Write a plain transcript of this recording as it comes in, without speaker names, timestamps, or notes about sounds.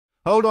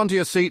Hold on to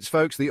your seats,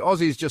 folks. The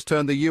Aussies just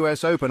turned the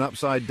US Open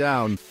upside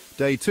down.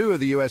 Day 2 of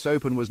the US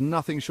Open was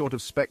nothing short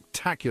of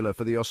spectacular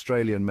for the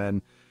Australian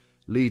men.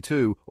 Lee,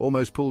 too,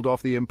 almost pulled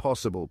off the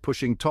impossible,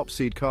 pushing top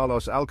seed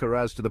Carlos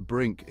Alcaraz to the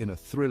brink in a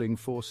thrilling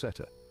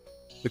four-setter.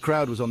 The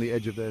crowd was on the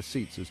edge of their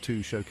seats as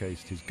two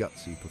showcased his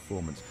gutsy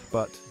performance.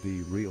 But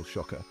the real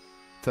shocker,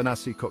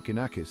 Thanasi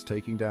Kokkinakis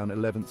taking down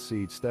 11th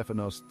seed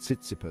Stefanos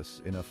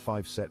Tsitsipas in a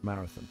 5-set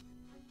marathon.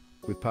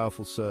 With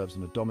powerful serves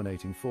and a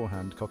dominating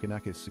forehand,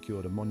 Kokkinakis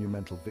secured a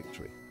monumental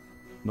victory.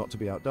 Not to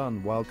be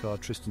outdone, wildcard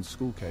Tristan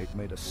Schoolcake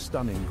made a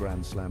stunning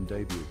Grand Slam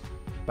debut,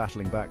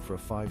 battling back for a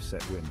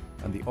 5-set win,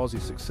 and the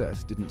Aussie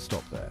success didn't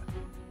stop there.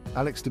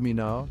 Alex de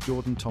Minaur,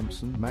 Jordan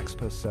Thompson, Max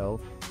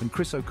Purcell, and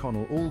Chris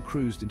O'Connell all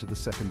cruised into the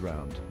second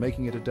round,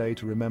 making it a day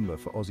to remember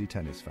for Aussie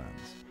tennis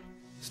fans.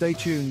 Stay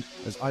tuned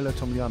as Ajla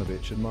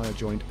Tomljanovic and Maya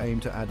Joint aim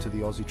to add to the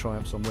Aussie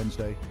triumphs on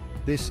Wednesday.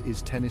 This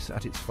is tennis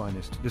at its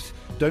finest. Just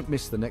don't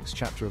miss the next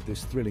chapter of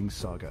this thrilling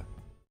saga.